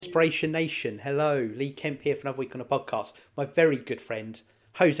Inspiration Nation. Hello, Lee Kemp here for another week on a podcast. My very good friend,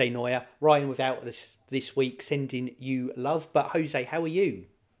 Jose Neuer. Ryan without this week, sending you love. But Jose, how are you?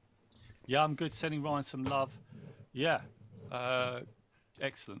 Yeah, I'm good. Sending Ryan some love. Yeah,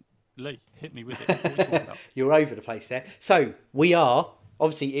 excellent. Lee, hit me with it. What are we talking about? You're over the place there. So we are,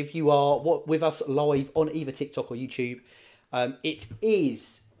 obviously, if you are with us live on either TikTok or YouTube, it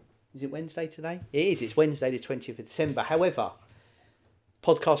is it Wednesday today? It is. It's Wednesday the 20th of December. However,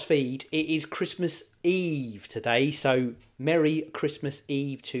 podcast feed, it is Christmas Eve today. So Merry Christmas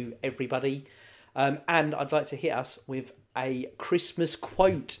Eve to everybody. And I'd like to hit us with a Christmas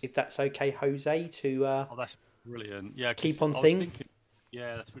quote, if that's okay, Jose, to Oh, that's brilliant. Yeah, 'cause keep on I was thing. thinking.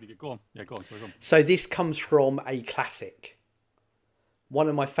 Yeah, that's really good. Go on. Yeah, go on. Sorry, go on. So this comes from a classic. One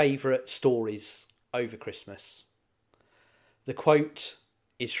of my favourite stories over Christmas. The quote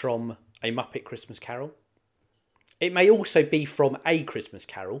is from A Muppet Christmas Carol. It may also be from A Christmas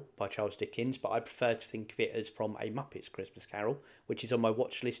Carol by Charles Dickens, but I prefer to think of it as from A Muppet's Christmas Carol, which is on my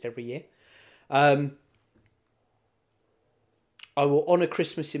watch list every year. I will honour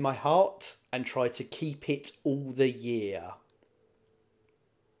Christmas in my heart and try to keep it all the year.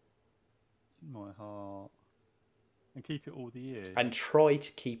 My heart. And keep it all the year. And try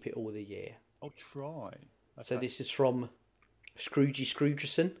to keep it all the year. I'll try. Okay. So this is from Scroogey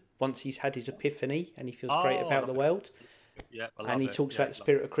Scroogerson. Once he's had his epiphany and he feels great I about love the it. world. Yeah, I love And he it. talks Yeah, about the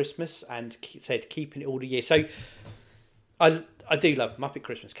spirit of Christmas and said keeping it all the year. So I do love Muppet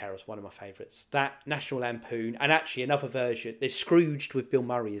Christmas Carol. It's one of my favourites. That, National Lampoon, and actually another version. There's Scrooged with Bill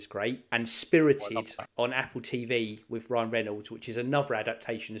Murray is great, and Spirited on Apple TV with Ryan Reynolds, which is another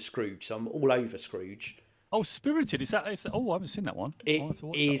adaptation of Scrooge. So I'm all over Scrooge. Oh, Spirited. Is that? Oh, I haven't seen that one. It I'll have to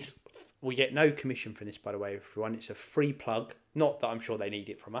watch is. We get no commission for this, by the way, everyone. It's a free plug. Not that I'm sure they need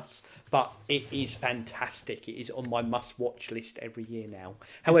it from us, but it is fantastic. It is on my must-watch list every year now.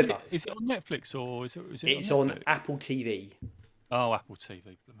 However, is it on Netflix or is it? it's on on Netflix? Apple TV. Oh, Apple TV.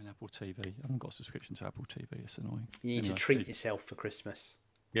 I mean, Apple TV. I haven't got a subscription to Apple TV. It's annoying. You need to treat yourself for Christmas.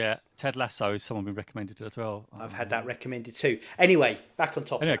 Yeah, Ted Lasso is someone been recommended as well. I've had that recommended too. Anyway, back on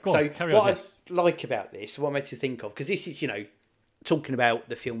topic. Anyway, go on, so carry what on, I yes. like about this, what makes you think of, because this is, talking about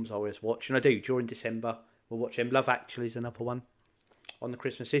the films I always watch, and I do during December, we'll watch them. Love Actually is another one on the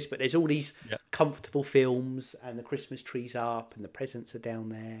Christmas list, but there's all these comfortable films, and the Christmas tree's up, and the presents are down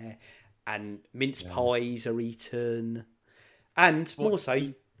there, and mince pies are eaten, and more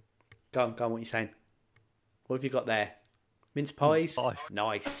so, go on, what are you saying? What have you got there? Mince pies?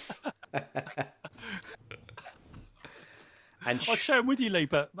 Nice. And I'll share them with you, Lee,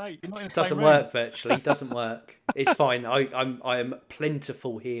 but mate, you're not in the doesn't same work room. virtually. Doesn't work. It's fine. I am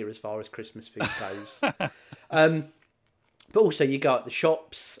plentiful here as far as Christmas food goes. But also you go at the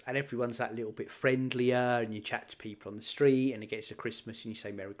shops and everyone's that little bit friendlier, and you chat to people on the street, and it gets to Christmas and you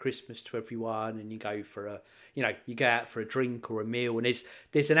say Merry Christmas to everyone, and you go for you go out for a drink or a meal, and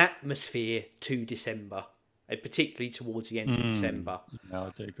there's an atmosphere to December, particularly towards the end of December. No, I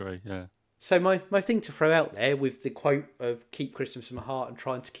do agree. Yeah. So my thing to throw out there with the quote of keep Christmas in my heart and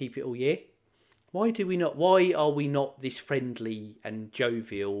trying to keep it all year. Why are we not this friendly and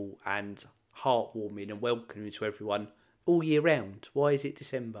jovial and heartwarming and welcoming to everyone all year round? Why is it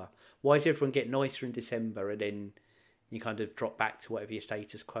December? Why does everyone get nicer in December and then you kind of drop back to whatever your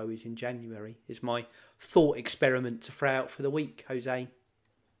status quo is in January? Is my thought experiment to throw out for the week, Jose.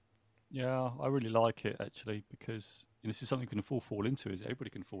 Yeah, I really like it actually, because this is something you can fall into. Is everybody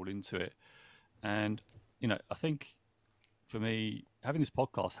can fall into it, and I think for me having this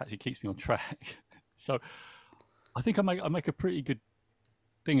podcast actually keeps me on track. So I think I make a pretty good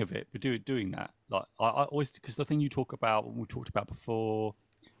thing of it. We're doing that. Like I always, because the thing you talk about, and we talked about before,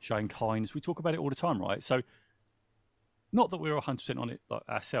 showing kindness. We talk about it all the time, right? So not that we're 100% on it like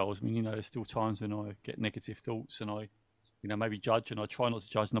ourselves. I mean, there's still times when I get negative thoughts and I maybe judge, and I try not to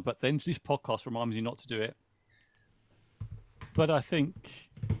judge. But then this podcast reminds me not to do it. But I think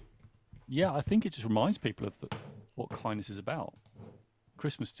it just reminds people of what kindness is about.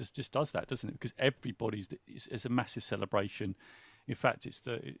 Christmas just does that, doesn't it? Because it's a massive celebration. In fact, it's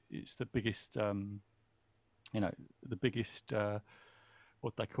the biggest, the biggest,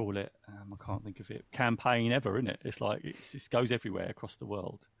 what they call it, I can't think of it, campaign ever, isn't it? It's like, it goes everywhere across the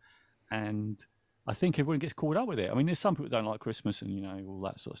world. And I think everyone gets caught up with it. I mean, there's some people that don't like Christmas and, all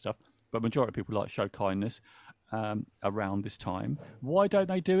that sort of stuff, but majority of people like to show kindness around this time. Why don't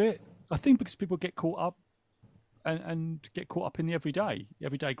they do it? I think because people get caught up and get caught up in the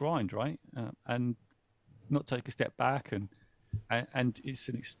everyday grind, right? And not take a step back, and it's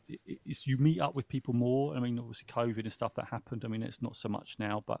you meet up with people more. I mean, obviously COVID and stuff that happened. I mean, it's not so much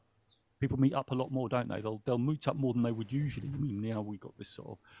now, but people meet up a lot more, don't they? They'll meet up more than they would usually. I mean, we've got this sort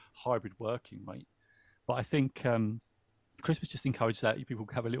of hybrid working, right? But I think Christmas just encouraged that. People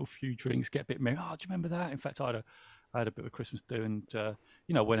have a little few drinks, get a bit merry. Oh, do you remember that? In fact, I had a bit of a Christmas do, and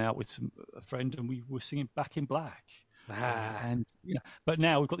went out with a friend, and we were singing Back in Black. And but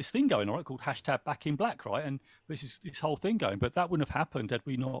now we've got this thing going, all right, called #Back in Black, right? And this whole thing going. But that wouldn't have happened had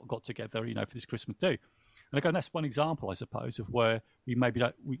we not got together, for this Christmas do. And again, that's one example, I suppose, of where we maybe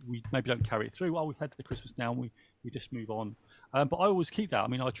don't carry it through. Well, we've had the Christmas now, and we just move on. But I always keep that. I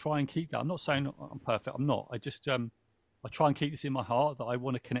mean, I try and keep that. I'm not saying I'm perfect. I'm not. I just I try and keep this in my heart that I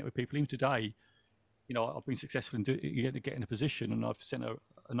want to connect with people. Even today, I've been successful in getting in a position, and I've sent a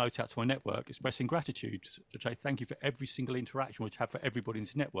note out to my network expressing gratitude to say thank you for every single interaction which I have for everybody in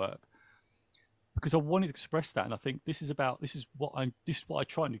this network, because I wanted to express that. And I think this is what I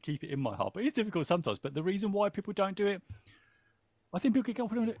try and keep it in my heart. But it's difficult sometimes. But the reason why people don't do it, I think people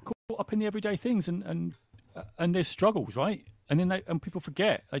get caught up in the everyday things and there's struggles, right? And then people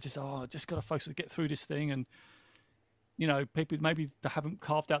forget. They just I just got to focus to get through this thing. And people maybe they haven't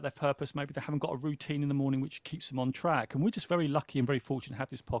carved out their purpose. Maybe they haven't got a routine in the morning which keeps them on track. And we're just very lucky and very fortunate to have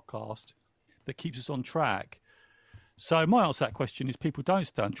this podcast that keeps us on track. So my answer to that question is people don't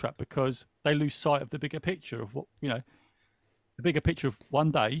stay on track because they lose sight of the bigger picture of what, the bigger picture of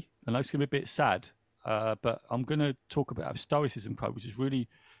one day. I know it's going to be a bit sad, but I'm going to talk about a Stoicism quote, which is really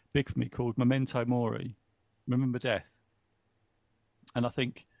big for me, called Memento Mori, remember death. And I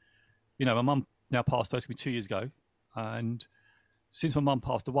think, my mum now passed away, it's going to be 2 years ago. And since my mum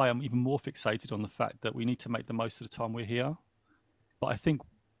passed away, I'm even more fixated on the fact that we need to make the most of the time we're here. But I think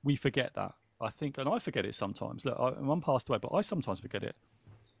we forget that. And I forget it sometimes. Look, my mum passed away, but I sometimes forget it.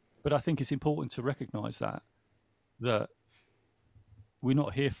 But I think it's important to recognise that we're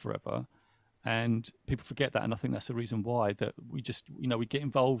not here forever, and people forget that. And I think that's the reason why that we just, we get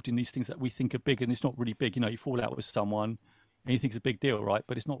involved in these things that we think are big, and it's not really big. You fall out with someone, and you think it's a big deal, right?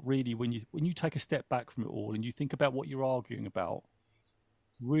 But it's not really. When you take a step back from it all and you think about what you're arguing about,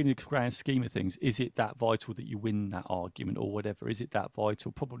 really the grand scheme of things, is it that vital that you win that argument or whatever? Is it that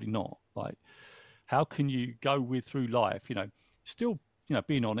vital? Probably not. Like, how can you go through life, still,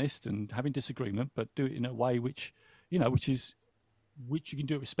 being honest and having disagreement, but do it in a way which you can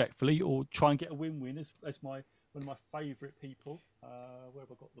do it respectfully, or try and get a win-win as one of my favourite people. Where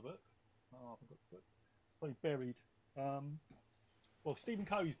have I got the book? Oh, I've got the book. Probably buried. Well, Stephen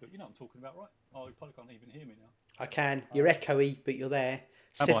Covey's book, what I'm talking about, right? Oh, you probably can't even hear me now. I can. You're echoey, but you're there.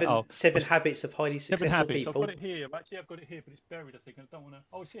 Seven Habits of Highly Successful 7 Habits. People. I've got it here. I've got it here, but it's buried, I think. I don't want to...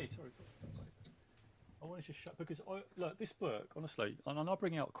 Oh, it's here. Sorry. I want to just shut... Because, look, this book, honestly, and I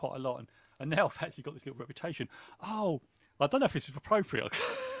bring it out quite a lot, and now I've actually got this little reputation. Oh, I don't know if this is appropriate.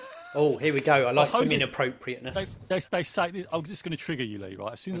 Oh, here we go. I like some inappropriateness. They say... I'm just going to trigger you, Lee,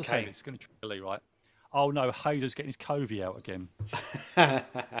 right? As soon as I say this, it's going to trigger Lee, right? Oh no, Hader's getting his Covey out again.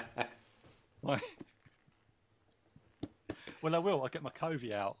 Right. Well, I will. I'll get my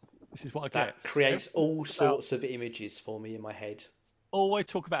Covey out. This is what I get. That creates all sorts of images for me in my head. Always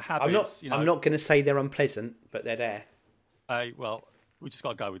talk about habits. I'm not going to say they're unpleasant, but they're there. Well, we just got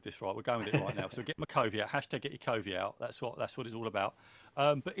to go with this, right? We're going with it right now. So get my Covey out. # get your Covey out. That's what it's all about.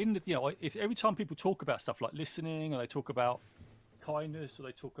 But in the, if every time people talk about stuff like listening, or they talk about kindness, or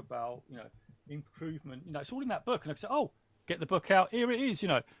they talk about, improvement, it's all in that book. And I say, oh, get the book out, here it is,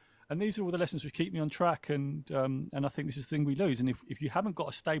 and these are all the lessons which keep me on track. And I think this is the thing we lose. And if you haven't got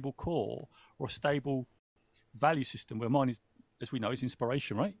a stable core or a stable value system, where mine is, as we know, is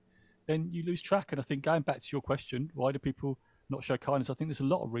inspiration, right, then you lose track. And I think, going back to your question, why do people not show kindness? I think there's a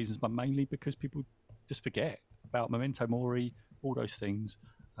lot of reasons, but mainly because people just forget about Memento Mori, all those things,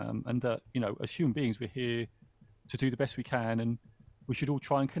 and that, as human beings, we're here to do the best we can, and we should all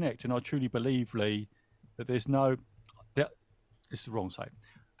try and connect. And I truly believe, Lee, that it's the wrong say.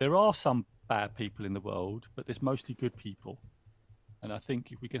 There are some bad people in the world, but there's mostly good people. And I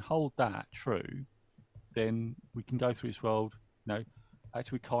think if we can hold that true, then we can go through this world,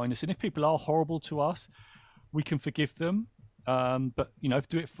 act with kindness. And if people are horrible to us, we can forgive them. But,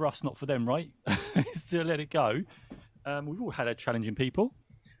 do it for us, not for them, right? Still let it go. We've all had our challenging people,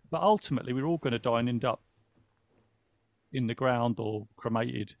 but ultimately we're all going to die and end up in the ground or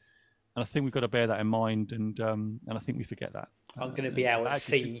cremated. And I think we've got to bear that in mind. And I think we forget that. I'm going to be out at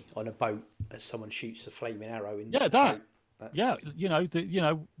sea on a boat as someone shoots a flaming arrow in. Yeah, that. Yeah,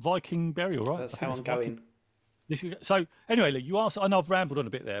 Viking burial, right? That's how I'm going. So anyway, Lee, you asked. I know I've rambled on a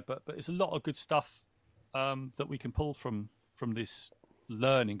bit there, but it's a lot of good stuff that we can pull from this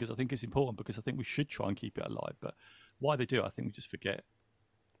learning, because I think it's important, because I think we should try and keep it alive. But why they do, I think we just forget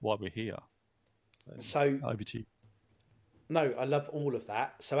why we're here. So over to you. no, I love all of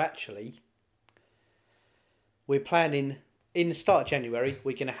that. So actually, we're planning in the start of January.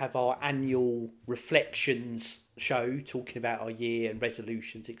 We're going to have our annual reflections show, talking about our year and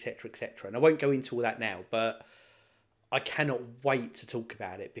resolutions, etc., etc. And I won't go into all that now, but I cannot wait to talk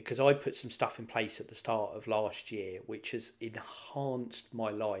about it because I put some stuff in place at the start of last year, which has enhanced my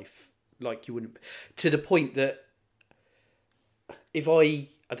life like you wouldn't, to the point that if I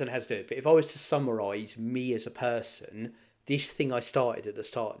don't know how to do it, but if I was to summarise me as a person, this thing I started at the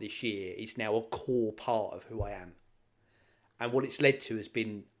start of this year is now a core part of who I am. And what it's led to has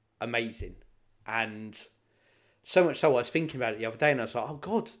been amazing. And so much so I was thinking about it the other day and I was like, oh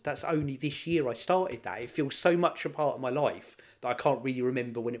God, that's only this year I started that. It feels so much a part of my life that I can't really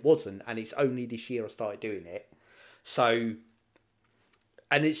remember when it wasn't. And it's only this year I started doing it. So,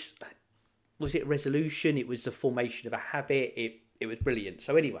 and was it a resolution? It was the formation of a habit. It was brilliant.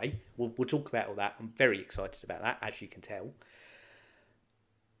 So anyway, we'll talk about all that. I'm very excited about that, as you can tell.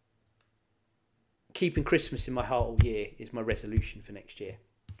 Keeping Christmas in my heart all year is my resolution for next year.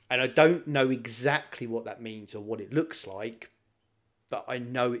 And I don't know exactly what that means or what it looks like, but I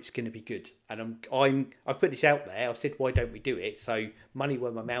know it's going to be good. And I've put this out there. I've said, why don't we do it? So money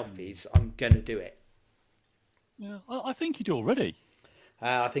where my mouth is, I'm going to do it. Yeah, I think you do already.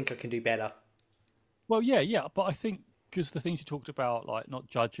 I think I can do better. Well, yeah, but I think because the things you talked about, like not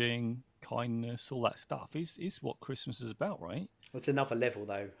judging, kindness, all that stuff, is what Christmas is about, right? It's another level,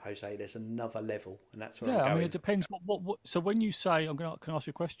 though, Jose. There's another level, and that's where yeah, I'm going. I mean, it depends. What? So when you say, can I ask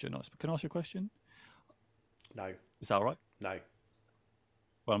you a question? Can I ask you a question? No. Is that all right? No.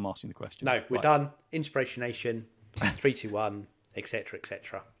 Well, I'm asking the question. No, we're done. Inspiration Nation, 3, 2, 1, etc.,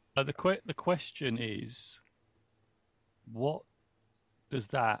 etc. The question is, what does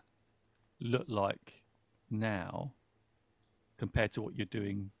that look like now compared to what you're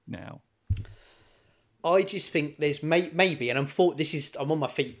doing now? I just think there's maybe, and I'm on my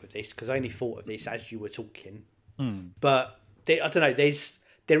feet with this because I only thought of this as you were talking. But I don't know.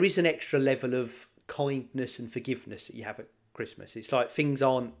 There is an extra level of kindness and forgiveness that you have at Christmas. It's like things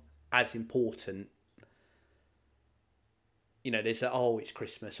aren't as important. You know, there's it's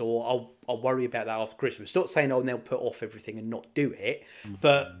Christmas, or I'll worry about that after Christmas. Not saying I'll now put off everything and not do it,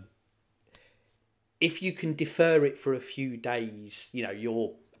 but if you can defer it for a few days, you know,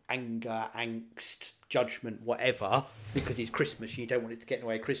 your anger, angst, judgment, whatever, because it's Christmas, you don't want it to get in the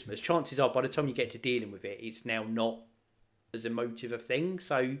way of Christmas, chances are by the time you get to dealing with it, it's now not as emotive a thing.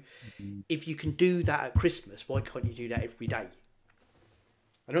 So if you can do that at Christmas, why can't you do that every day?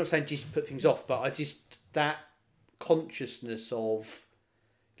 I'm not saying just put things off, but that consciousness of,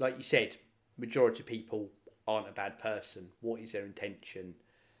 like you said, majority of people aren't a bad person. What is their intention?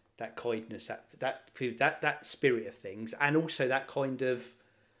 That kindness, that spirit of things, and also that kind of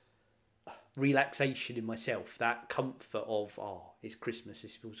relaxation in myself, that comfort of it's Christmas,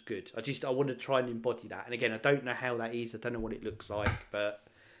 this feels good. I want to try and embody that. And again, I don't know how that is. I don't know what it looks like, but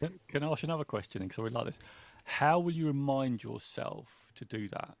can I ask you another question? Because I really like this. How will you remind yourself to do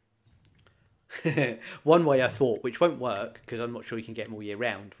that? One way I thought, which won't work because I'm not sure you can get them all year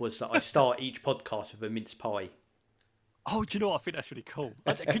round, was that I start each podcast with a mince pie. Oh, do you know what? I think that's really cool.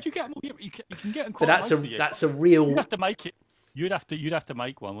 Could you get them all year? You can get them quite But that's a real. You'd have to make it. You'd have to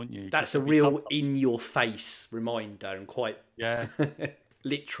make one, wouldn't you? That's a real in your face reminder and quite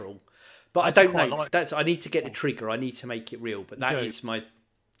literal. But I don't know. I need to get the trigger. I need to make it real. But that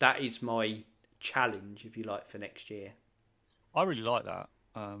is my challenge, if you like, for next year. I really like that.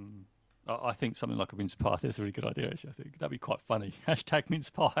 I think something like a mince pie is a really good idea. Actually, I think that'd be quite funny. # mince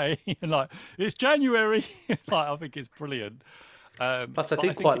pie, and like it's January. I think it's brilliant. Plus, I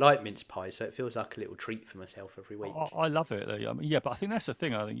do quite like mince pie, so it feels like a little treat for myself every week. I love it. I mean, but I think that's the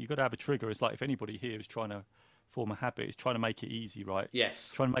thing. I think you've got to have a trigger. It's like if anybody here is trying to form a habit, it's trying to make it easy, right?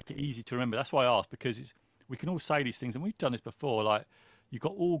 Yes. Trying to make it easy to remember. That's why I asked, because we can all say these things, and we've done this before. Like you've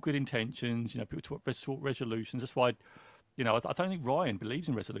got all good intentions. You know, people talk resolutions. That's why. You know, I don't think Ryan believes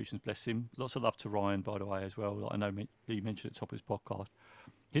in resolutions, bless him. Lots of love to Ryan, by the way, as well. Like I know Lee mentioned at the top of his podcast.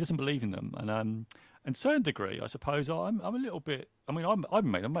 He doesn't believe in them. And to a certain degree, I suppose I'm a little bit... I mean, I've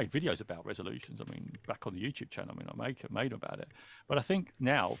made videos about resolutions. I mean, back on the YouTube channel, I made about it. But I think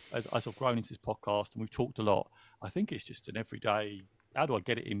now, as I've grown into this podcast and we've talked a lot, I think it's just an everyday... How do I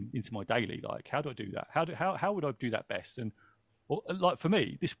get it into my daily? Like, how do I do that? How would I do that best? And well, like for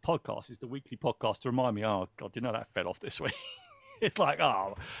me, this podcast is the weekly podcast to remind me, oh, God, you know that fell off this week. It's like,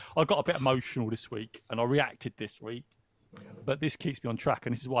 I got a bit emotional this week and I reacted this week. But this keeps me on track.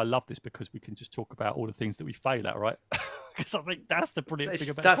 And this is why I love this, because we can just talk about all the things that we fail at, right? Because I think that's the brilliant thing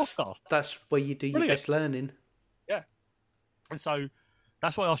about the podcast. That's where you do your best learning. Yeah. And so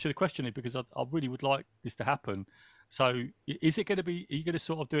that's why I asked you the question, because I really would like this to happen. So is it going to be? Are you going to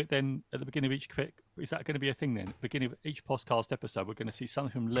sort of do it then at the beginning of each quick? Is that going to be a thing then? At the beginning of each podcast episode, we're going to see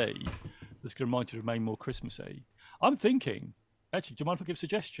something from Lee that's going to remind you to remain more Christmassy. I'm thinking, actually, do you mind if I give a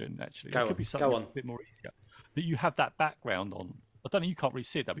suggestion? Actually, it could be something a bit more easier. That you have that background on. I don't know. You can't really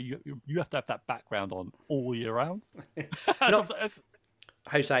see it, but you have to have that background on all year round.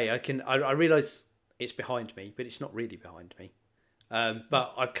 Jose, I realise it's behind me, but it's not really behind me.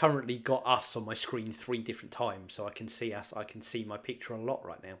 But I've currently got us on my screen 3 different times, so I can see us. I can see my picture a lot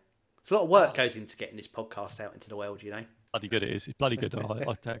right now. It's a lot of work goes into getting this podcast out into the world, you know. Bloody good it is. It's bloody good.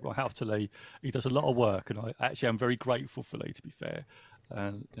 I take my hat to Lee. He does a lot of work, and I actually am very grateful for Lee, to be fair.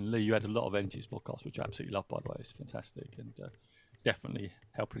 And Lee, you had a lot of energy this podcast, which I absolutely love, by the way. It's fantastic, and definitely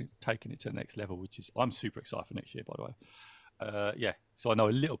taking it to the next level, which is I'm super excited for next year, by the way. So I know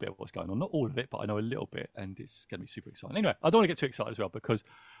a little bit of what's going on. Not all of it, but I know a little bit, and it's going to be super exciting. Anyway, I don't want to get too excited as well, because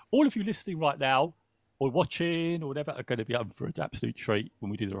all of you listening right now, or watching, or whatever, are going to be up for an absolute treat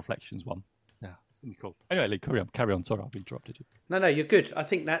when we do the Reflections one. Yeah, it's going to be cool. Anyway, Lee, carry on. Sorry, I've interrupted you. No, you're good. I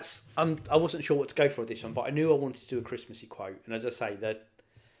think that's... I wasn't sure what to go for this one, but I knew I wanted to do a Christmassy quote. And as I say, the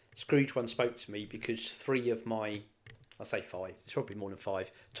Scrooge one spoke to me because 3 of my... I say 5. It's probably more than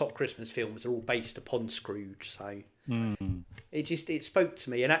 5. Top Christmas films are all based upon Scrooge, so it spoke to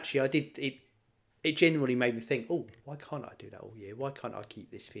me. And actually, it genuinely made me think, oh, why can't I do that all year? Why can't I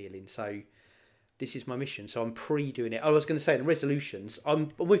keep this feeling? So this is my mission. So I'm pre-doing it. I was going to say the resolutions.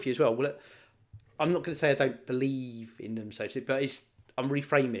 I'm with you as well. Well, I'm not going to say I don't believe in them, but I'm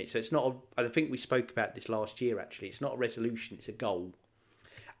reframing it. So it's not. I think we spoke about this last year. Actually, it's not a resolution. It's a goal.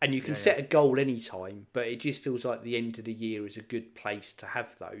 And you can set a goal anytime, but it just feels like the end of the year is a good place to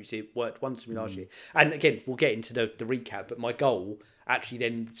have those. It worked once for me last year. And again, we'll get into the recap, but my goal actually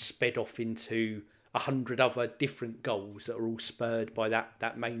then sped off into 100 other different goals that are all spurred by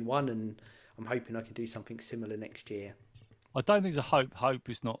that main one. And I'm hoping I can do something similar next year. I don't think there's a hope. Hope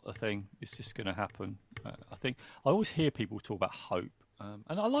is not a thing. It's just going to happen. I think I always hear people talk about hope.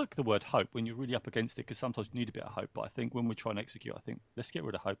 And I like the word hope when you're really up against it, because sometimes you need a bit of hope. But I think when we're trying to execute, I think let's get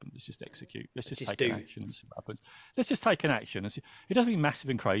rid of hope and let's just execute. Let's just take an action and see what happens. Let's just take an action. And see. It doesn't mean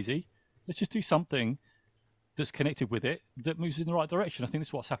massive and crazy. Let's just do something that's connected with it that moves in the right direction. I think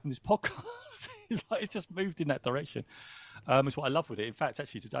that's what's happened in this podcast. It's just moved in that direction. It's what I love with it. In fact,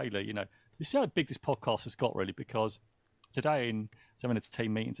 actually today, Lee, this is how big this podcast has got, really, because today so I'm in a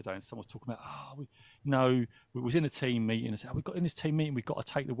team meeting today, and someone's talking about, we was in a team meeting and said, we got in this team meeting, we've got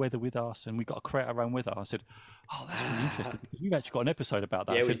to take the weather with us and we've got to create our own weather. I said, that's really interesting, because we've actually got an episode about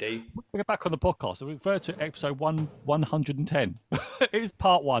that. Yeah, we do. We'll get back on the podcast. I refer to episode 110. It is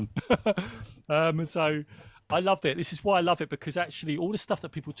part 1. So I loved it. This is why I love it, because actually all the stuff that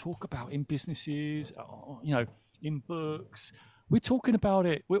people talk about in businesses, in books, we're talking about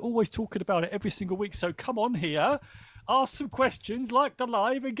it. We're always talking about it every single week. So come on here, ask some questions, like the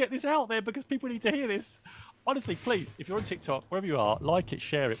live, and get this out there, because people need to hear this. Honestly, please, if you're on TikTok, wherever you are, like it,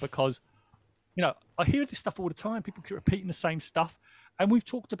 share it, because, I hear this stuff all the time. People keep repeating the same stuff, and we've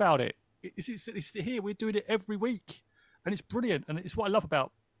talked about it. It's here. We're doing it every week, and it's brilliant. And it's what I love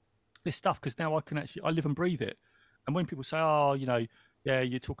about this stuff, because now I live and breathe it. And when people say, yeah,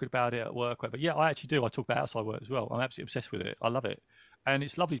 you're talking about it at work, whatever. Yeah, I actually do. I talk about outside work as well. I'm absolutely obsessed with it. I love it. And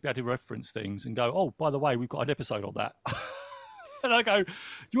it's lovely to be able to reference things and go, oh, by the way, we've got an episode on that. And I go, do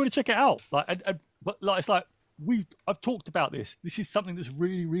you want to check it out? It's like, I've talked about this. This is something that's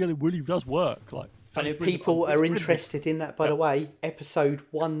really, really, really does work. And if people are interested in that, by the way, episode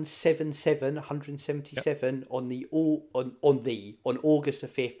 177 on August the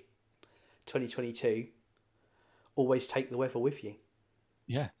 5th, 2022, always take the weather with you.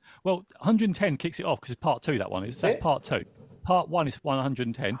 Yeah. Well, 110 kicks it off, because it's part 2, that one is. That's part 2. Part 1 is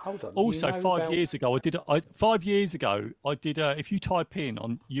 110. Hold on. Also, 5 years ago, I did, if you type in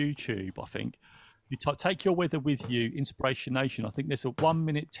on YouTube, I think, you take your weather with you, Inspiration Nation. I think there's a 1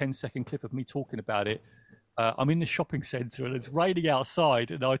 minute, 10-second clip of me talking about it. I'm in the shopping centre and it's raining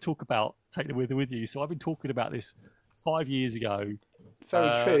outside, and I talk about take the weather with you. So I've been talking about this 5 years ago.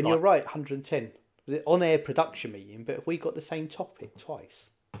 Very true. And you're right, 110. On-air production meeting, but have we got the same topic twice?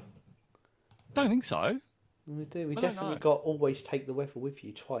 Don't think so. We do. We definitely got always take the weather with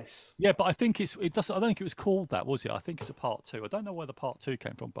you twice. Yeah, but I think it doesn't. I don't think it was called that, was it? I think it's a part 2. I don't know where the part 2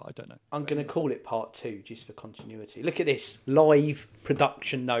 came from, but I don't know. I'm going to call it part 2 just for continuity. Look at this live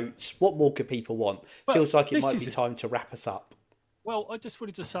production notes. What more could people want? Feels like it might be time to wrap us up. Well, I just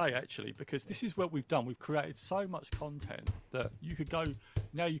wanted to say actually, because this is what we've done. We've created so much content that you could go.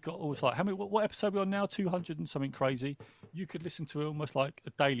 Now you've got almost like how many? What episode are we on now? 200 and something crazy. You could listen to almost like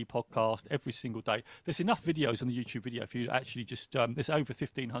a daily podcast every single day. There's enough videos on the YouTube video for you to actually just. There's over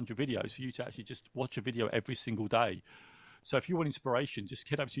 1,500 videos for you to actually just watch a video every single day. So if you want inspiration, just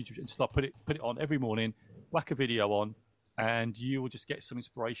head over to YouTube and start put it on every morning. Whack a video on, and you will just get some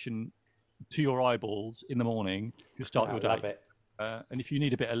inspiration to your eyeballs in the morning to start your day. Love it. And if you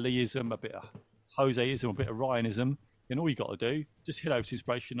need a bit of Leeism, a bit of Joseism, a bit of Ryanism, then all you got to do, just head over to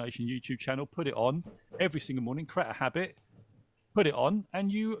Inspiration Nation YouTube channel, put it on every single morning, create a habit, put it on,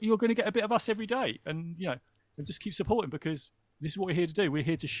 and you're going to get a bit of us every day. And, and just keep supporting, because this is what we're here to do. We're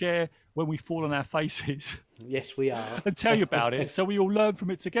here to share when we fall on our faces. Yes, we are. And tell you about it, so we all learn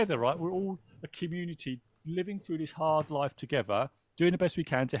from it together, right? We're all a community living through this hard life together, doing the best we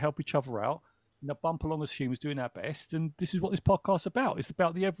can to help each other out. Bump along as humans, doing our best. And this is what this podcast's about. It's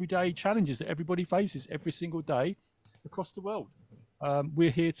about the everyday challenges that everybody faces every single day across the world. We're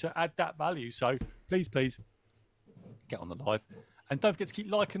here to add that value. So please get on the live. And don't forget to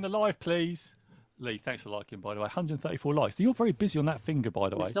keep liking the live, please. Lee, thanks for liking, by the way. 134 likes. You're very busy on that finger, by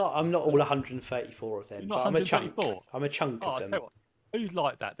the way. I'm not all 134 of them. You're not but 134? I'm a chunk of them. Who's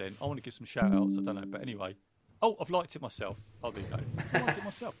liked that then? I want to give some shout outs. I don't know. But anyway. Oh, I've liked it myself. Oh, there you go. I like it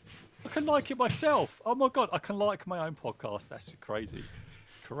myself. I can like it myself. Oh my God, I can like my own podcast. That's crazy.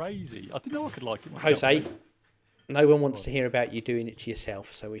 I didn't know I could like it myself. Jose, no one wants to hear about you doing it to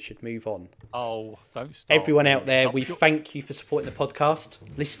yourself, so we should move on. Oh, don't start. Everyone out there, we thank you for supporting the podcast,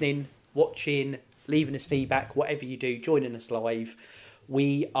 listening, watching, leaving us feedback, whatever you do, joining us live.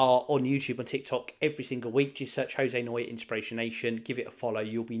 We are on YouTube and TikTok every single week. Just search Jose Noy Inspiration Nation. Give it a follow.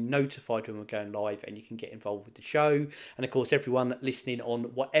 You'll be notified when we're going live, and you can get involved with the show. And of course, everyone listening on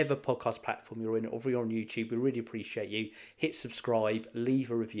whatever podcast platform you're in, or if you're on YouTube, we really appreciate you. Hit subscribe,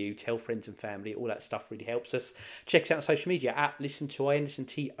 leave a review, tell friends and family. All that stuff really helps us. Check us out on social media at Listen to IN, Listen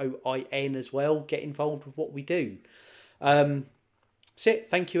TOIN as well. Get involved with what we do. That's it.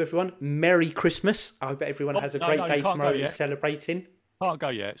 Thank you, everyone. Merry Christmas. I hope everyone has a great day tomorrow. You're celebrating. Can't go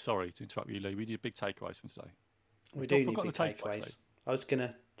yet. Sorry to interrupt you, Lee. We need big takeaways from today. We do need big takeaways. I was going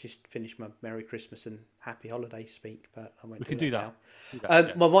to just finish my Merry Christmas and Happy Holidays speak, but I won't. We can do that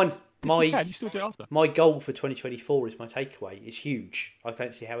now. You still do it after. My goal for 2024 is my takeaway. It's huge. I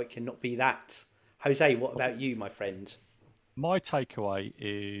don't see how it cannot be that. Jose, what about you, my friend? My takeaway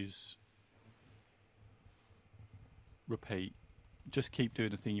is repeat. Just keep doing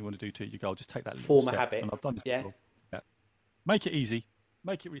the thing you want to do to your goal. Just take that little step. Form a habit. And I've done this before. Yeah. Make it easy.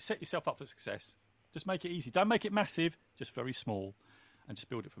 Set yourself up for success. Just make it easy. Don't make it massive. Just very small, and just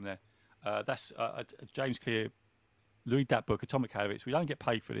build it from there. That's James Clear. Read that book, Atomic Habits. We don't get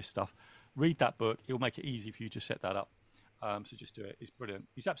paid for this stuff. Read that book. It'll make it easy for you to set that up. So just do it. It's brilliant.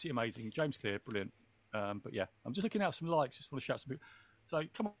 He's absolutely amazing. James Clear, brilliant. But yeah, I'm just looking out some likes. Just want to shout some people. So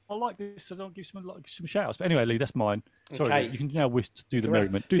come on, I like this. So I'll give some shout outs. But anyway, Lee, that's mine. Sorry, okay. Lee, you can now do the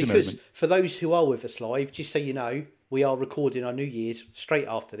merriment. The merriment. For those who are with us live, just so you know, we are recording our New Year's straight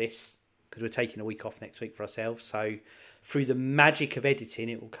after this, because we're taking a week off next week for ourselves. So through the magic of editing,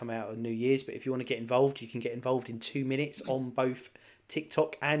 it will come out on New Year's. But if you want to get involved, you can get involved in 2 minutes on both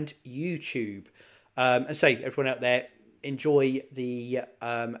TikTok and YouTube. And so everyone out there, enjoy the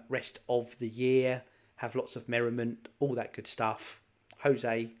rest of the year. Have lots of merriment, all that good stuff.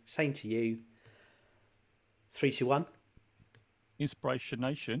 Jose, same to you. 3, 2, 1. Inspiration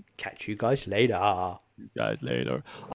Nation. Catch you guys later.